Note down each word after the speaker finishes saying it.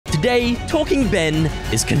today, Talking Ben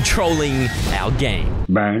is controlling our game.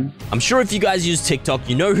 Ben? I'm sure if you guys use TikTok,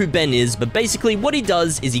 you know who Ben is, but basically what he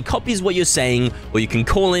does is he copies what you're saying, or you can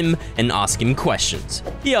call him and ask him questions.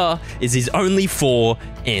 Here is his only 4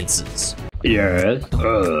 answers. Yes.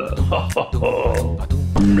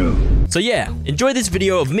 No. So yeah, enjoy this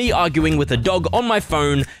video of me arguing with a dog on my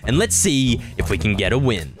phone, and let's see if we can get a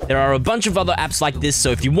win. There are a bunch of other apps like this,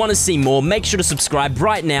 so if you want to see more, make sure to subscribe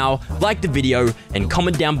right now, like the video, and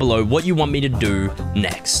comment down below what you want me to do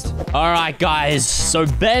next. Alright guys, so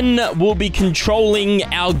Ben will be controlling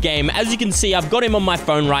our game. As you can see, I've got him on my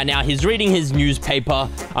phone right now. He's reading his newspaper.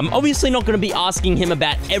 I'm obviously not going to be asking him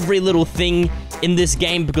about every little thing in this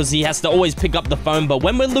game because he has to always pick up the phone, but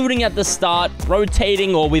when we're looting at the start,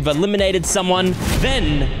 rotating, or we've eliminated someone,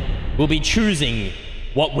 then we'll be choosing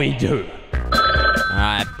what we do.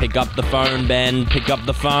 Alright, pick up the phone, Ben. Pick up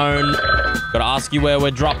the phone. Gotta ask you where we're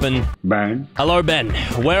dropping. Ben? Hello, Ben.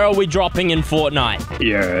 Where are we dropping in Fortnite?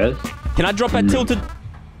 Yes. Can I drop at Tilted?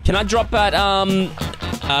 Can I drop at,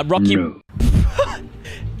 Rocky? No.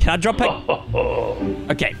 Can I drop at...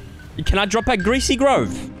 Okay. Can I drop at Greasy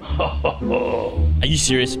Grove? Are you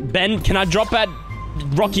serious? Ben, can I drop at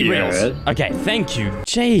Rocky Rails? Yes. Okay, thank you.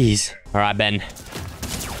 Jeez. All right, Ben.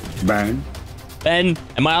 Ben? Ben,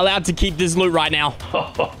 am I allowed to keep this loot right now?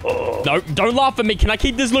 No, don't laugh at me. Can I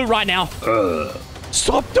keep this loot right now?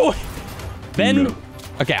 Stop doing... Ben? No.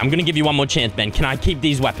 Okay, I'm gonna give you one more chance, Ben. Can I keep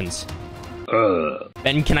these weapons?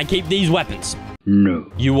 Ben, can I keep these weapons?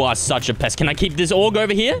 No. You are such a pest. Can I keep this org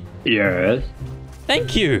over here? Yes.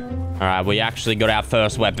 Thank you. All right, we actually got our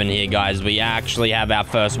first weapon here, guys. We actually have our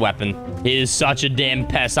first weapon. He is such a damn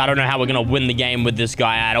pest. I don't know how we're going to win the game with this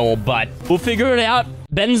guy at all, but we'll figure it out.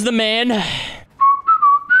 Ben's the man.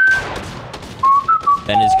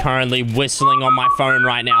 Ben is currently whistling on my phone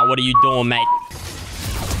right now. What are you doing, mate?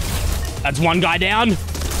 That's one guy down.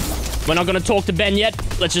 We're not going to talk to Ben yet.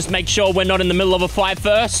 Let's just make sure we're not in the middle of a fight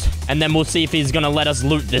first, and then we'll see if he's going to let us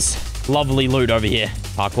loot this lovely loot over here.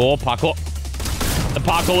 Parkour, parkour. The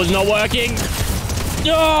parkour is not working.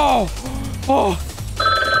 No! Oh.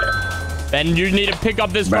 Ben, you need to pick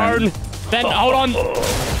up this phone. Ben, hold on.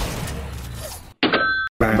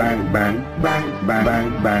 Bang, bang, bang, bang, bang,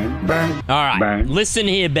 bang, bang, bang. All right, Bang. listen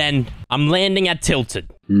here, Ben. I'm landing at Tilted.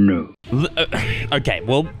 No. Okay,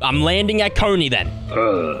 well, I'm landing at Coney then.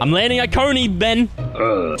 I'm landing at Coney, Ben.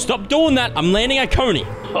 Stop doing that. I'm landing at Coney.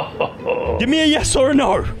 Give me a yes or a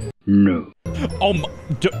no. No. Oh,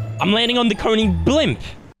 I'm landing on the Coney blimp.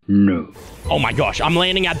 No. Oh my gosh, I'm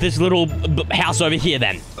landing at this little house over here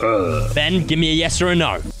then. Ben, give me a yes or a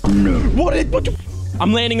no. No. What?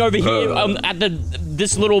 I'm landing over here at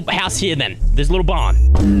this little house here then. This little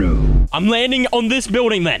barn. No. I'm landing on this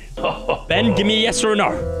building then. Ben, give me a yes or a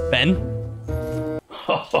no. Ben?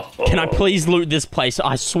 Can I please loot this place?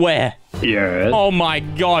 I swear. Yes. Oh my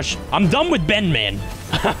gosh. I'm done with Ben, man.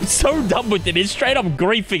 I'm so done with it. It's straight up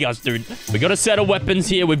griefing us, dude. We got a set of weapons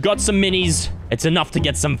here. We've got some minis. It's enough to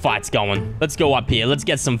get some fights going. Let's go up here. Let's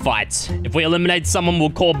get some fights. If we eliminate someone, we'll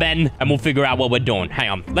call Ben and we'll figure out what we're doing. Hang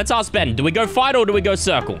on. Let's ask Ben. Do we go fight or do we go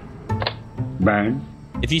circle? Ben?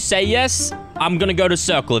 If you say yes, I'm gonna go to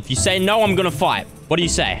circle. If you say no, I'm gonna fight. What do you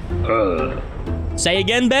say? Say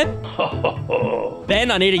again, Ben?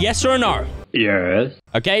 Ben, I need a yes or a no. Yes.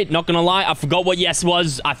 Okay, not gonna lie, I forgot what yes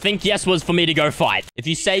was. I think yes was for me to go fight. If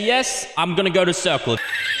you say yes, I'm gonna go to circle.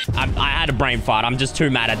 I had a brain fart. I'm just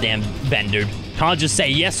too mad at damn Ben, dude. Can't just say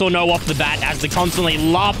yes or no off the bat, has to constantly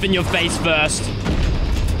laugh in your face first.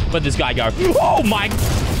 Where'd this guy go? Oh my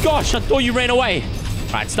gosh, I thought you ran away.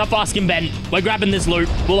 All right, stop asking Ben. We're grabbing this loot.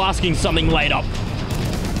 We'll asking something later.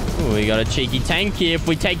 Ooh, we got a cheeky tank here. If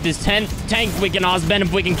we take this tank, we can ask Ben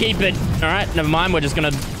if we can keep it. All right, never mind. We're just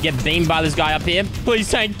going to get beamed by this guy up here.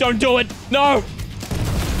 Please, tank, don't do it. No.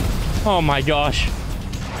 Oh, my gosh.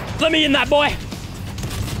 Let me in that, boy.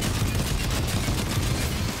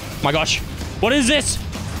 My gosh. What is this?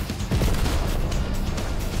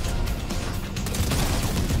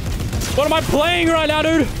 What am I playing right now,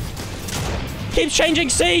 dude? Keeps changing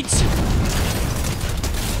seats.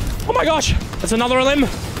 Oh, my gosh. That's another limb.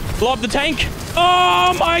 Blow up the tank.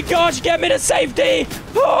 Oh my gosh, get me to safety.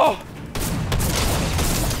 Oh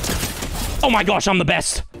my gosh, I'm the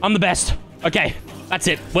best. I'm the best. Okay, that's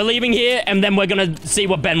it. We're leaving here, and then we're gonna see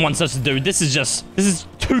what Ben wants us to do. This is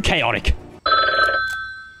too chaotic.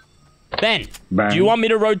 Ben, do you want me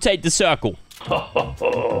to rotate the circle?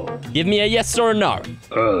 Give me a yes or a no.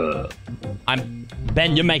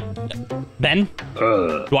 Ben, Ben?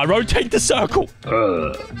 Do I rotate the circle?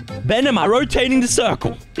 Ben, am I rotating the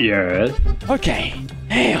circle? Yes. Okay.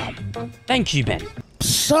 Damn. Thank you, Ben.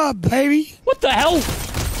 What's up, baby? What the hell?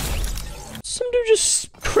 Some dude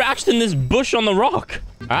just crouched in this bush on the rock.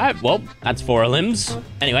 All right, well, that's 4 limbs.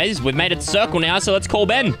 Anyways, we've made it circle now, so let's call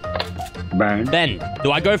Ben. Ben. Ben,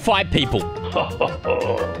 do I go fight people?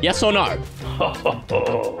 Yes or no?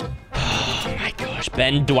 Oh my gosh,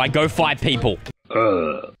 Ben, do I go fight people?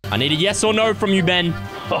 I need a yes or no from you, Ben.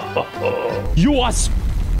 Yours.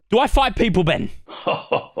 Do I fight people, Ben?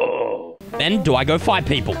 Ben, do I go fight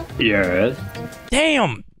people? Yes.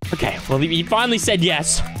 Damn. Okay, well, he finally said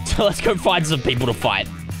yes. So let's go find some people to fight.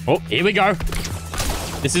 Oh, here we go.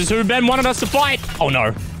 This is who Ben wanted us to fight. Oh,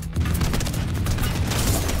 no.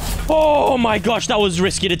 Oh, my gosh, that was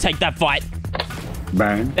risky to take that fight.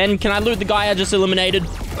 Ben. Ben, can I loot the guy I just eliminated?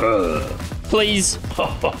 Please.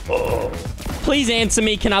 Please answer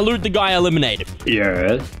me. Can I loot the guy I eliminated?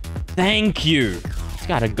 Yes. Thank you. He's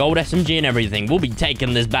got a gold SMG and everything. We'll be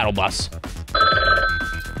taking this battle bus.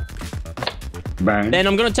 Ben. Ben,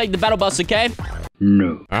 I'm going to take the battle bus, okay?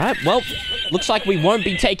 No. All right, well, looks like we won't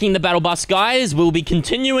be taking the battle bus, guys. We'll be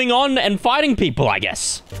continuing on and fighting people, I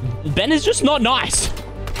guess. Ben is just not nice.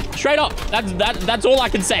 Straight up. That's all I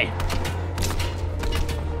can say.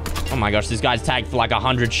 Oh my gosh, this guy's tagged for like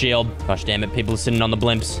 100 shield. Gosh damn it, people are sitting on the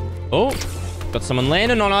blimps. Oh, got someone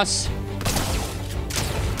landing on us.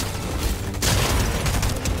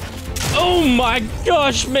 Oh my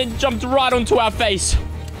gosh, man jumped right onto our face.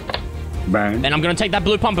 Ben. And I'm gonna take that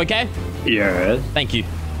blue pump, okay? Yes. Thank you.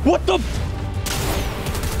 What the?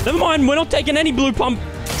 Never mind, we're not taking any blue pump.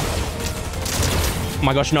 Oh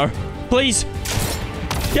my gosh, no. Please.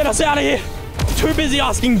 Get us out of here. Too busy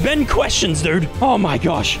asking Ben questions, dude. Oh my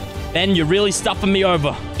gosh. Ben, you're really stuffing me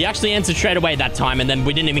over. He actually answered straight away that time, and then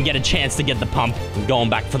we didn't even get a chance to get the pump. I'm going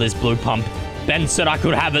back for this blue pump. Ben said I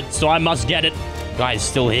could have it, so I must get it. Guy's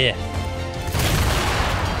still here.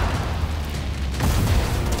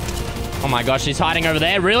 Oh my gosh, he's hiding over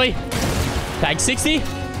there. Really? Tag 60?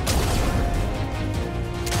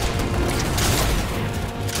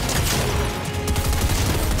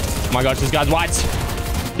 Oh my gosh, this guy's whites.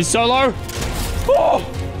 He's so low. Oh,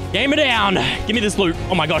 game it down. Give me this loot.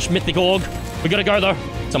 Oh my gosh, mythic org. We gotta go though.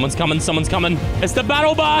 Someone's coming. Someone's coming. It's the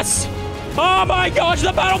battle bus. Oh my gosh,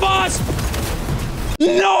 the battle bus.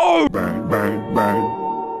 No. Ben. Ben. Ben.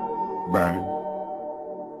 Ben.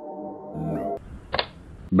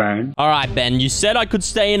 Ben. All right, Ben, you said I could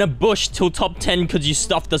stay in a bush till top 10 because you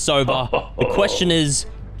stuffed us over. The question is,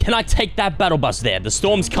 can I take that battle bus there? The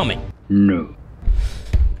storm's coming. No.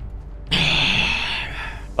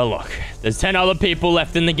 But look, there's 10 other people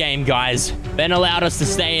left in the game, guys. Ben allowed us to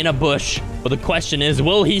stay in a bush. But the question is,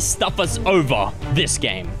 will he stuff us over this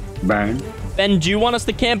game? Ben. Ben, do you want us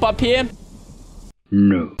to camp up here?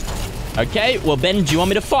 No. Okay, well, Ben, do you want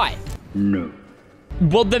me to fight? No.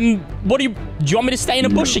 Well, then, what do you want me to stay in a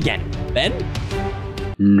bush again? Ben?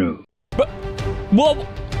 No. But, well,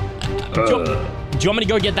 do you want me to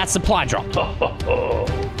go get that supply drop?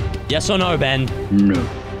 Yes or no, Ben? No.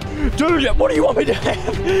 Dude, what do you want me to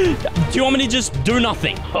have? Do you want me to just do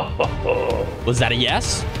nothing? Was that a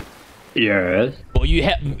yes? Yes. Well, you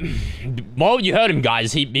heard him,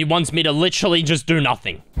 guys. He wants me to literally just do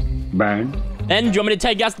nothing. Ben. Ben, do you want me to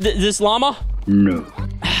take out this llama? No.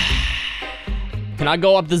 Can I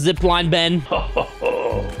go up the zip line, Ben?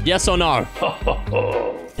 Yes or no?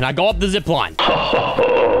 Can I go up the zip line?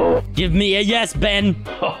 Give me a yes, Ben.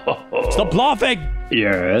 Stop laughing.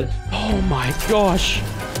 Yes. Oh my gosh.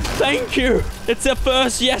 Thank you. It's the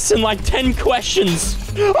first yes in like 10 questions.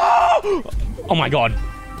 Oh my god.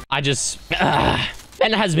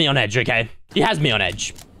 Ben has me on edge, okay? He has me on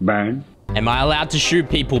edge. Ben. Am I allowed to shoot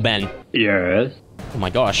people, Ben? Yes. Oh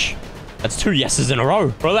my gosh. That's 2 yeses in a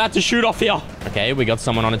row. We're allowed to shoot off here. Okay, we got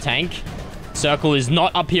someone on a tank. Circle is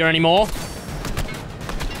not up here anymore.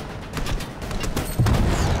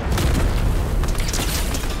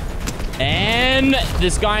 And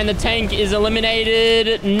this guy in the tank is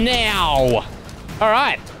eliminated now. All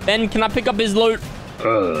right. Ben, can I pick up his loot?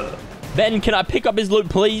 Ben, can I pick up his loot,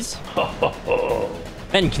 please?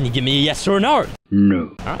 Ben, can you give me a yes or a no?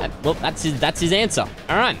 No. All right. Well, that's his answer.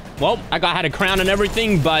 All right. Well, that guy had a crown and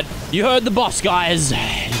everything, but you heard the boss, guys.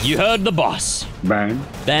 You heard the boss. Ben.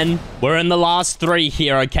 Ben, we're in the last 3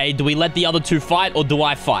 here, okay? Do we let the other 2 fight or do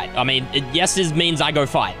I fight? I mean, yeses means I go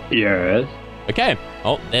fight. Yes. Okay.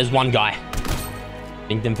 Oh, there's one guy.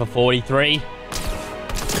 Dinged him for 43.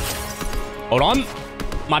 Hold on.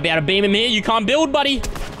 Might be able to beam him here. You can't build, buddy.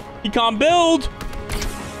 You can't build.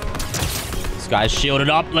 This guy's shielded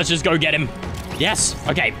up. Let's just go get him. Yes.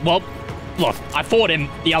 Okay. Well, look. I fought him.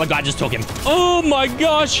 The other guy just took him. Oh, my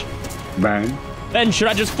gosh. Ben. Ben, should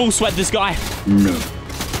I just full sweat this guy? No.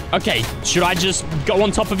 Okay. Should I just go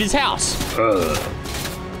on top of his house?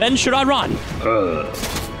 Ben, should I run?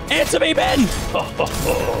 Answer me, Ben!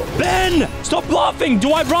 Ben! Stop laughing!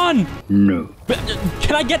 Do I run? No.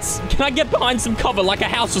 Can I get behind some cover, like a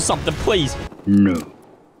house or something, please? No.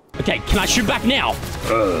 Okay, can I shoot back now?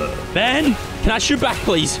 Ben! Can I shoot back,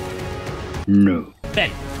 please? No.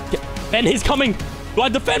 Ben! Ben, he's coming! Do I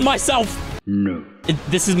defend myself? No.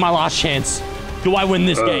 This is my last chance. Do I win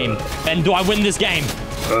this game? Ben, do I win this game?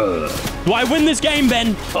 Do I win this game,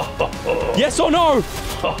 Ben? Yes or no?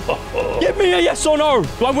 Give me a yes or no.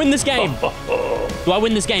 Do I win this game? Do I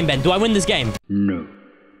win this game, Ben? Do I win this game? No.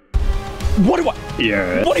 What do I...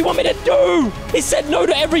 Yeah. What do you want me to do? He said no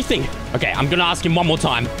to everything. Okay, I'm gonna ask him one more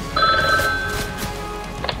time.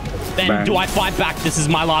 Ben, Bang. do I fight back? This is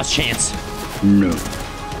my last chance. No.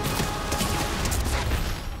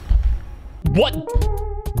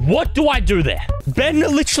 What do I do there? Ben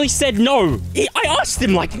literally said no. I asked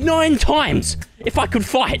him like 9 times if I could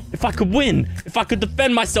fight, if I could win, if I could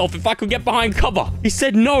defend myself, if I could get behind cover. He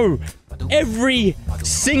said no every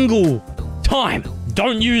single time.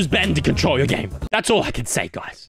 Don't use Ben to control your game. That's all I can say, guys.